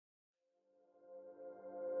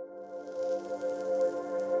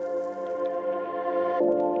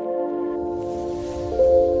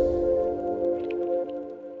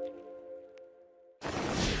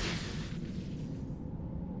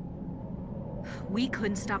We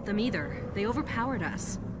couldn't stop them either. They overpowered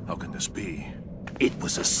us. How can this be? It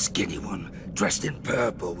was a skinny one, dressed in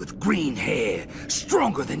purple with green hair,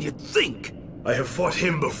 stronger than you'd think. I have fought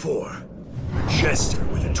him before. Jester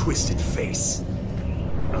with a twisted face.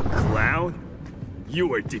 A clown? You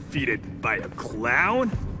were defeated by a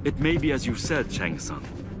clown? It may be as you said, Chang-san.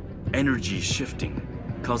 Energy shifting,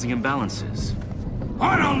 causing imbalances.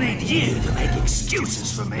 I don't need you to make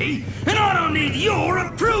excuses for me, and I don't need your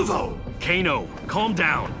approval! Kano, calm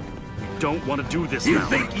down. We don't want to do this You now.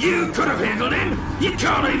 think you could have handled him? You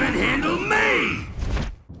can't even handle me!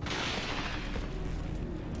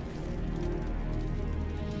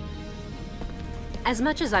 As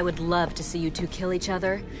much as I would love to see you two kill each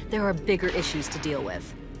other, there are bigger issues to deal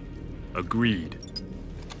with. Agreed.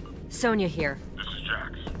 Sonya here. This is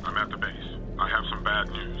Jax. I'm at the base. I have some bad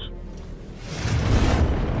news.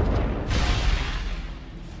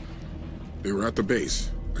 They were at the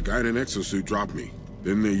base. A guy in an exosuit dropped me.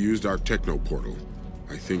 Then they used our techno portal.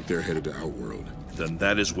 I think they're headed to Outworld. Then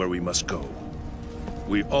that is where we must go.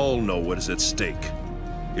 We all know what is at stake.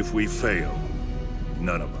 If we fail,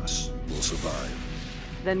 none of us will survive.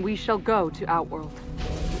 Then we shall go to Outworld.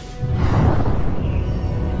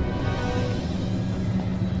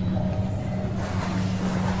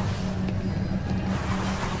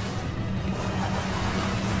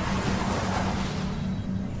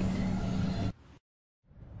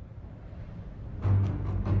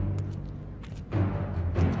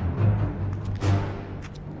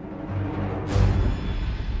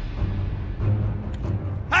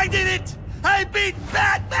 I did it! I beat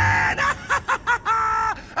Batman!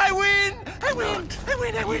 I win! I win! I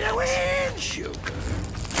win! I win! I win! Joker.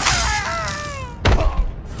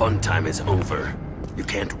 Fun time is over. You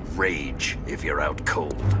can't rage if you're out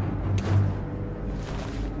cold.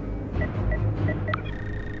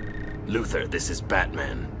 Luther, this is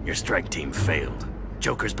Batman. Your strike team failed.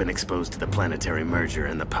 Joker's been exposed to the planetary merger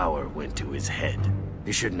and the power went to his head.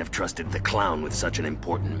 You shouldn't have trusted the clown with such an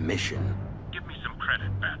important mission. Give me some credit,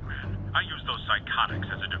 Batman. I used those psychotics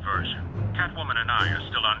as a diversion. Catwoman and I are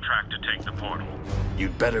still on track to take the portal.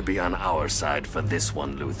 You'd better be on our side for this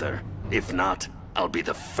one, Luther. If not, I'll be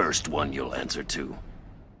the first one you'll answer to.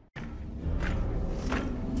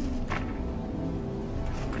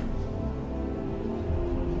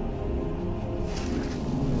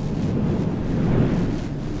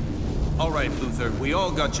 All right, Luther, we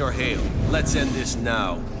all got your hail. Let's end this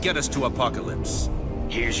now. Get us to Apocalypse.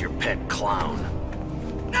 Here's your pet clown.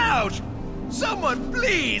 Ouch! Someone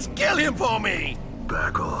please kill him for me!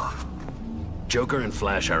 Back off. Joker and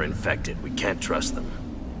Flash are infected. We can't trust them.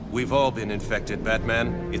 We've all been infected,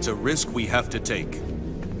 Batman. It's a risk we have to take.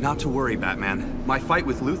 Not to worry, Batman. My fight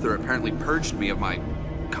with Luther apparently purged me of my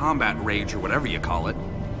combat rage or whatever you call it.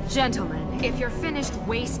 Gentlemen, if you're finished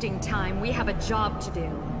wasting time, we have a job to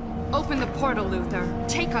do. Open the portal, Luther.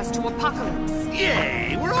 Take us to Apocalypse.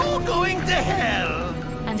 Yay! We're all going to hell!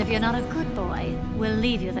 And if you're not a good boy, we'll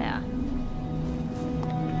leave you there.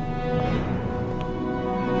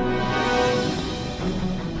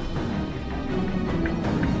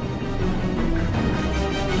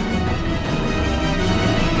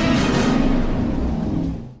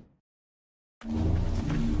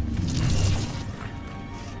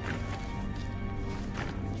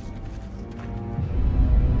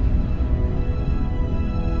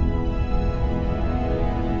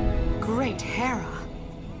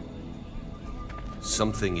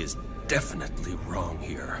 Something is definitely wrong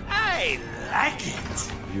here. I like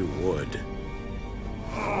it! You would.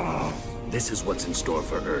 This is what's in store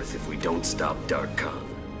for Earth if we don't stop Kahn.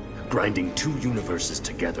 Grinding two universes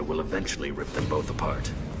together will eventually rip them both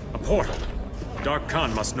apart. A portal.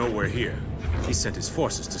 Kahn must know we're here. He sent his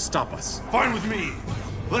forces to stop us. Fine with me.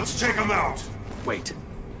 Let's take him out. Wait.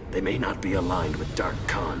 They may not be aligned with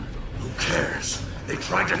Kahn. Who cares? They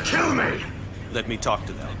tried to kill me! Let me talk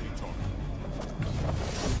to them.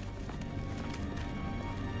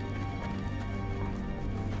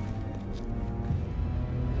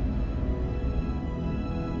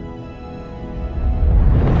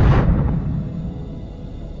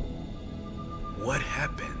 What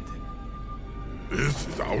happened? This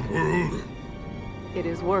is Outworld. It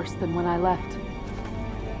is worse than when I left.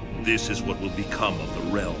 This is what will become of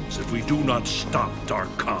the realms if we do not stop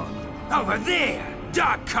Kahn. Over there!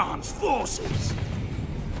 Khan's forces!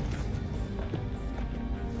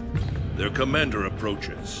 Their commander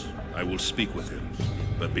approaches. I will speak with him,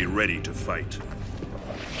 but be ready to fight.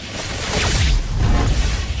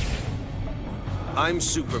 I'm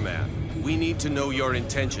Superman. We need to know your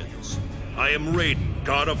intentions. I am Raiden,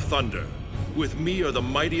 God of Thunder. With me are the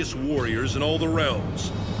mightiest warriors in all the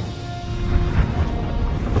realms.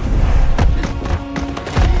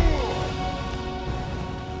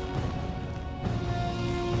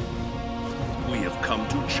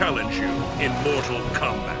 In mortal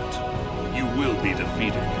combat, you will be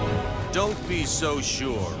defeated. Don't be so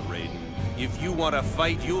sure, Raiden. If you want to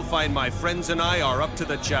fight, you'll find my friends and I are up to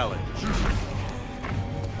the challenge.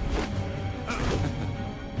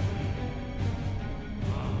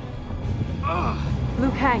 Liu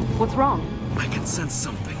Kang, what's wrong? I can sense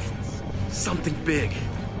something. Something big.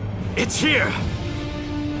 It's here!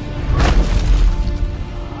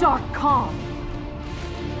 Dark Kahn!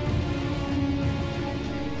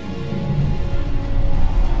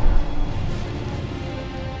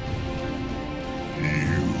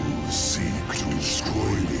 You seek to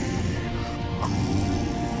destroy me.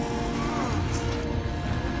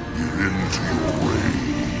 Good. Get into your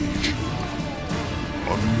rage.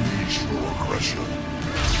 Unleash your aggression.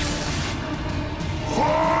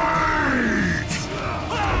 Fight!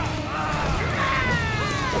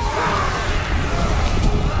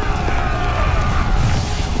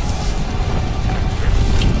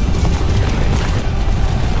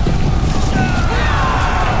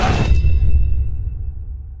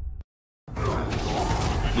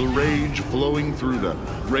 The rage flowing through them,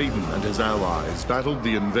 Raiden and his allies battled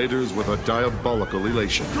the invaders with a diabolical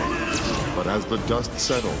elation. But as the dust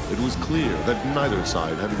settled, it was clear that neither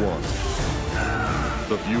side had won.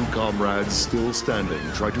 The few comrades still standing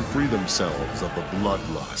tried to free themselves of the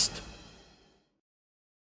bloodlust.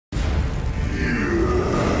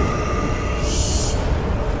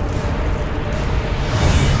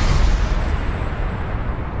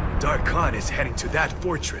 Dark Kahn is heading to that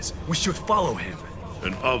fortress. We should follow him.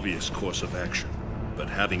 An obvious course of action, but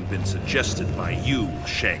having been suggested by you,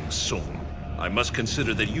 Shang Tsung, I must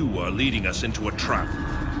consider that you are leading us into a trap.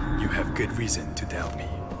 You have good reason to doubt me.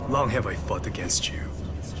 Long have I fought against you.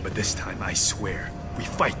 But this time, I swear, we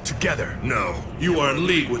fight together. No, you are in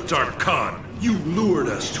league with Dark Kahn. You lured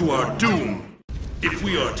us to our doom. If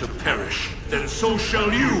we are to perish, then so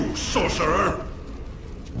shall you, sorcerer!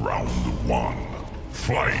 Round one.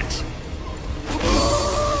 Fight!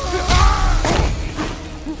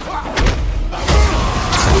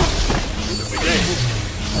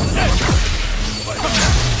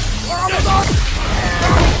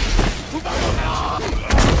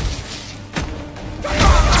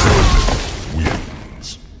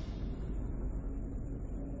 Wins.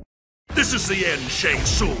 This is the end, Shang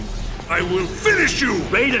Tsung. I will finish you!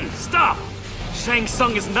 Raiden, stop! Shang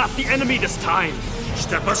Tsung is not the enemy this time!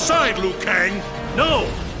 Step aside, Liu Kang! No!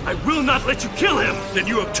 I will not let you kill him! Then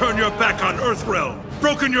you have turned your back on Earthrealm,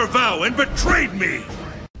 broken your vow, and betrayed me!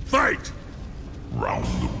 Fight! Round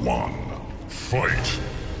one. Fight!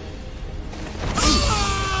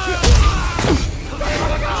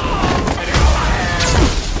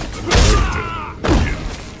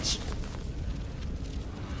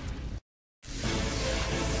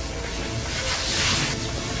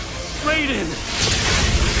 Raiden!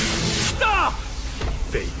 Stop!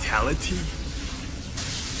 Fatality?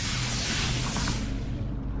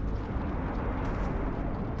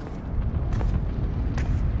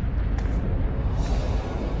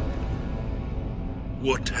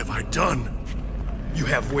 What have I done? You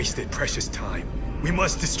have wasted precious time. We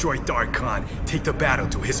must destroy Dark Kahn, take the battle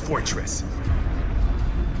to his fortress.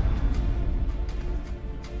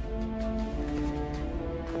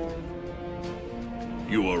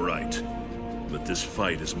 You are right. But this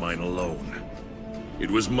fight is mine alone. It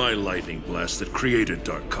was my lightning blast that created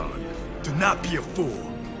Dark Kahn. Do not be a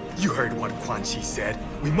fool. You heard what Quan Chi said.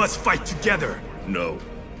 We must fight together. No.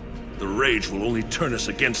 The rage will only turn us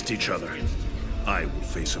against each other. I will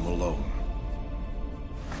face him alone.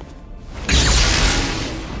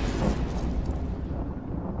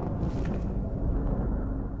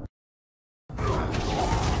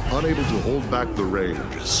 Unable to hold back the rage,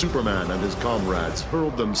 Superman and his comrades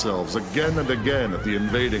hurled themselves again and again at the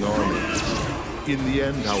invading army. In the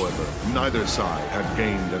end, however, neither side had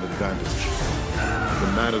gained an advantage.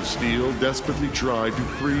 The Man of Steel desperately tried to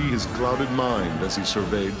free his clouded mind as he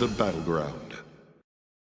surveyed the battleground.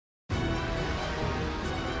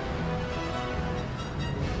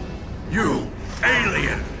 You,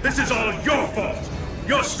 alien! This is all your fault!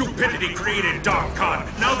 Your stupidity created Dark Kahn.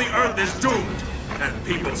 Now the Earth is doomed! And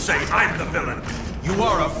people say I'm the villain. You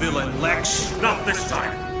are a villain, Lex. Not this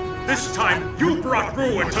time. This time, you brought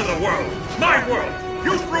ruin to the world. My world.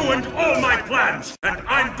 You've ruined all my plans. And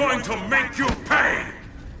I'm going to make you pay.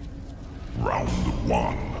 Round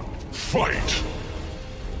one. Fight!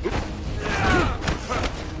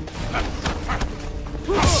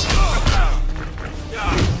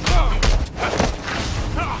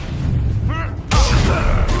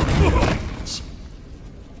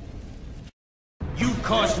 You've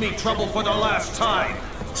caused me trouble for the last time!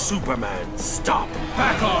 Superman, stop!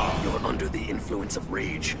 Back off! You're under the influence of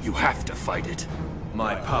rage. You have to fight it.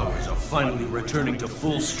 My powers are finally returning to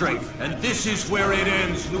full strength, and this is where it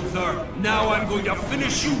ends, Luthor! Now I'm going to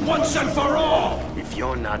finish you once and for all! If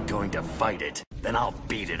you're not going to fight it, then I'll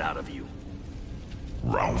beat it out of you.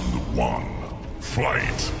 Round 1.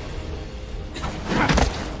 Fight!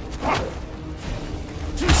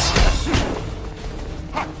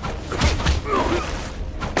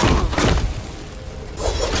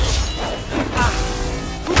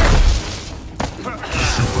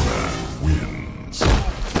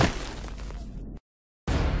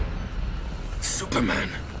 Superman,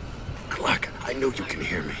 Clark, I know you can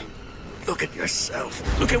hear me. Look at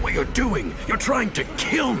yourself. Look at what you're doing. You're trying to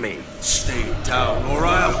kill me. Stay down, or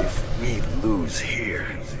I'll... If we lose here,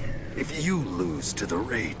 if you lose to the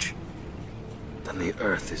rage, then the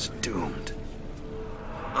Earth is doomed.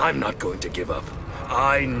 I'm not going to give up.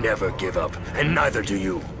 I never give up, and neither do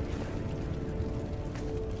you.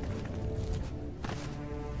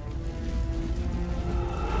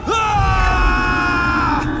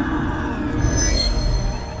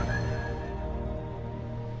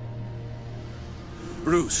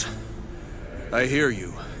 Bruce, I hear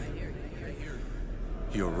you.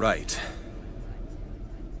 You're right.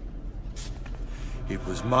 It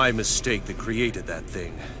was my mistake that created that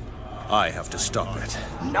thing. I have to stop it.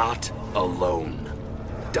 Not alone.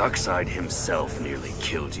 Darkseid himself nearly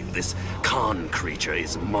killed you. This Kahn creature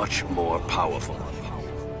is much more powerful.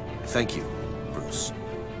 Thank you, Bruce.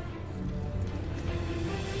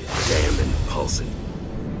 Damn impulsive.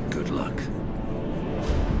 Good luck.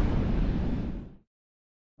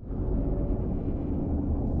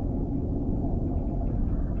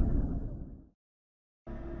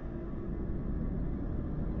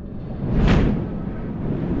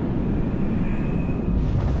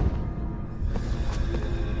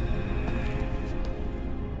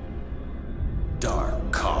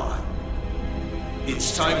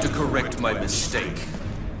 It's time to correct my mistake.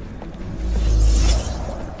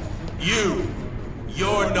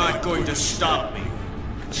 You're not going to stop me.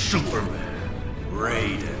 Superman,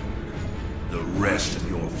 Raiden, the rest of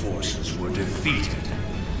your forces were defeated.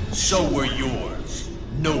 So were yours.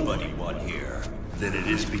 Nobody won here. Then it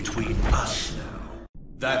is between us now.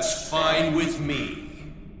 That's fine with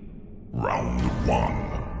me. Round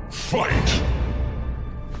 1. Fight!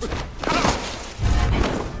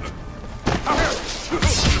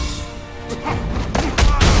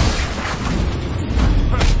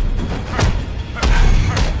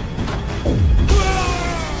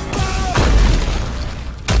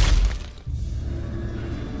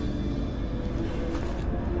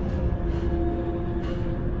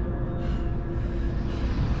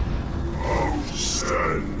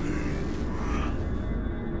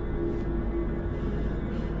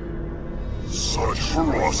 Such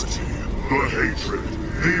ferocity, the hatred,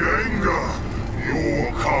 the anger.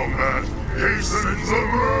 Your combat hastens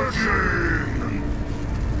emerging!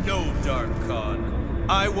 No, Dark Kahn.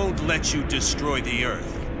 I won't let you destroy the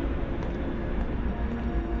Earth.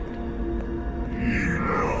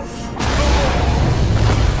 Enough.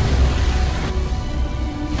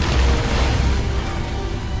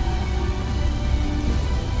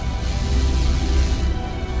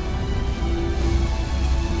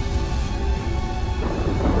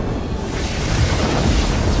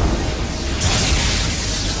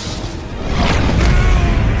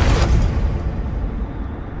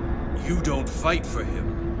 You don't fight for him.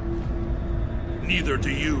 Neither do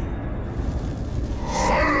you.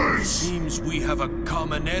 Silence! It seems we have a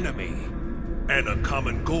common enemy. And a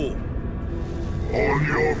common goal. On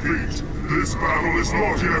your feet. This battle is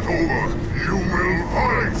not yet over. You will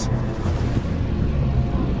fight!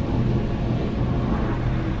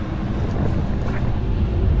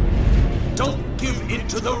 Don't give in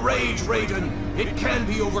to the rage, Raiden. It can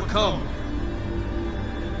be overcome.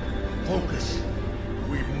 Focus.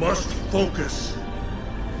 We must focus.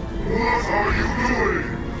 What are you doing?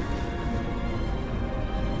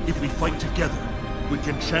 If we fight together, we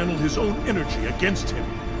can channel his own energy against him.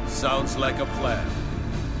 Sounds like a plan.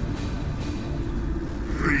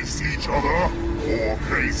 Face each other, or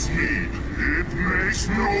face me. It makes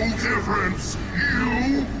no difference.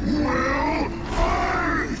 You will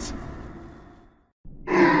fight!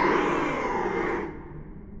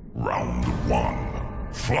 Round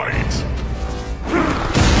 1. Fight!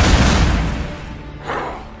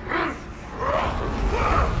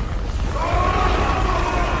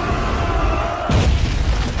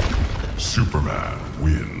 Superman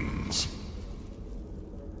wins.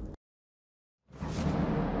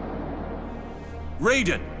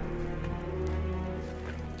 Raiden!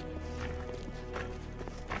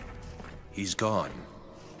 He's gone.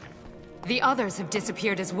 The others have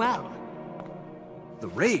disappeared as well. The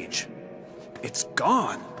rage. It's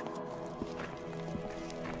gone.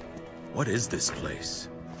 What is this place?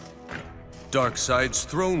 Darkseid's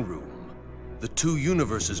throne room. The two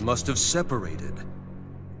universes must have separated.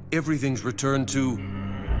 Everything's returned to...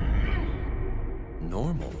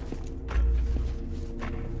 normal.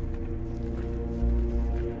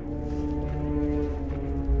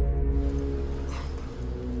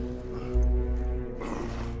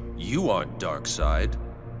 You aren't Darkseid.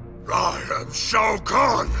 I am Shao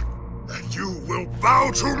Kahn, and you will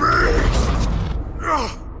bow to me!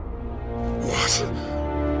 What?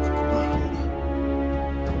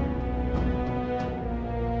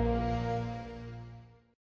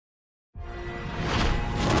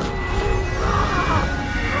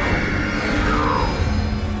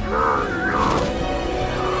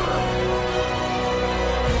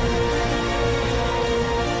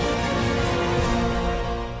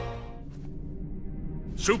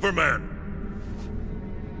 Superman!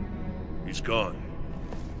 He's gone.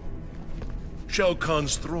 Shao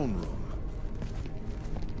Kahn's throne room.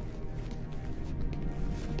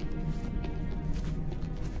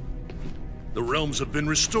 The realms have been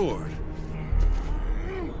restored.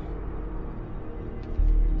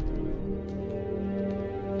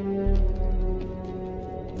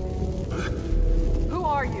 Who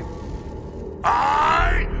are you?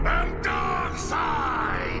 I am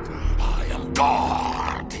Darkseid! I am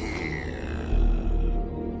God here!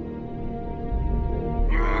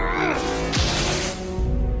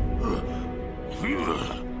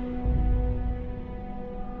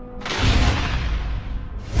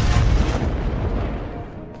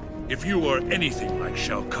 If you are anything like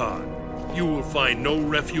Shao Kahn, you will find no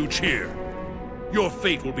refuge here. Your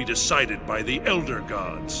fate will be decided by the Elder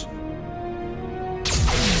Gods.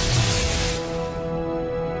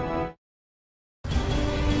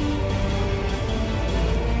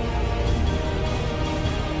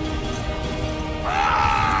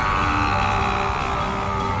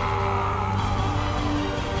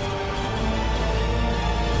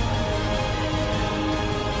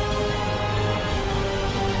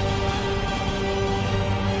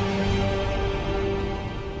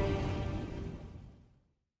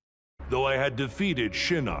 Though I had defeated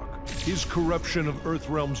Shinnok, his corruption of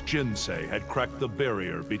Earthrealm's Jinsei had cracked the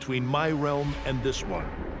barrier between my realm and this one.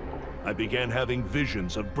 I began having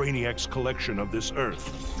visions of Brainiac's collection of this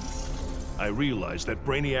Earth. I realized that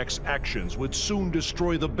Brainiac's actions would soon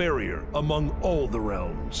destroy the barrier among all the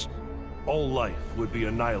realms. All life would be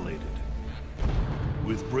annihilated.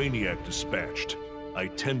 With Brainiac dispatched, I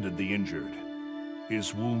tended the injured.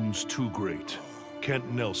 His wounds too great,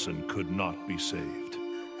 Kent Nelson could not be saved.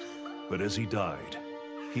 But as he died,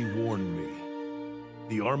 he warned me.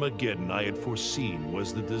 The Armageddon I had foreseen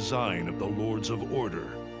was the design of the Lords of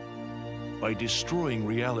Order. By destroying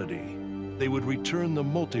reality, they would return the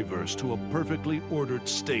multiverse to a perfectly ordered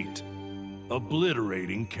state,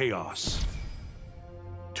 obliterating chaos.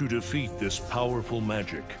 To defeat this powerful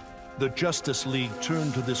magic, the Justice League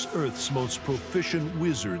turned to this Earth's most proficient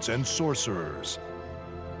wizards and sorcerers.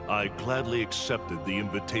 I gladly accepted the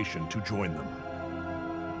invitation to join them.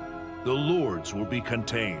 The Lords will be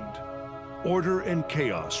contained. Order and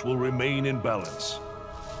chaos will remain in balance.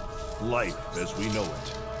 Life as we know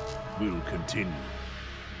it will continue.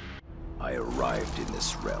 I arrived in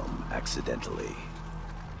this realm accidentally.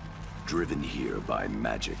 Driven here by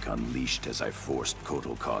magic unleashed as I forced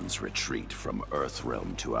Kotal Khan's retreat from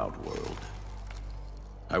Earthrealm to Outworld.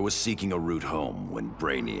 I was seeking a route home when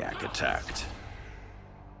Brainiac attacked.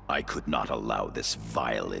 I could not allow this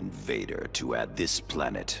vile invader to add this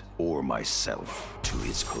planet or myself to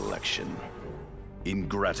his collection. In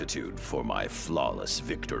gratitude for my flawless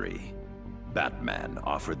victory, Batman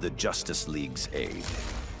offered the Justice League's aid.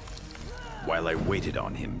 While I waited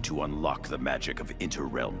on him to unlock the magic of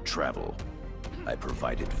inter-realm travel, I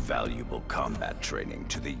provided valuable combat training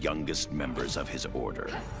to the youngest members of his order.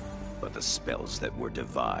 But the spells that were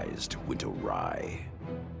devised went awry.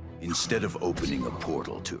 Instead of opening a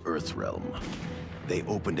portal to Earthrealm, they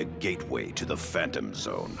opened a gateway to the Phantom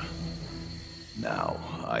Zone. Now,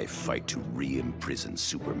 I fight to re-imprison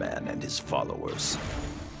Superman and his followers.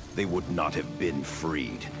 They would not have been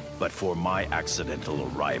freed, but for my accidental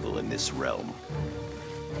arrival in this realm.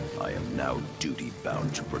 I am now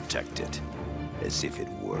duty-bound to protect it, as if it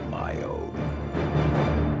were my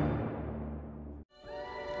own.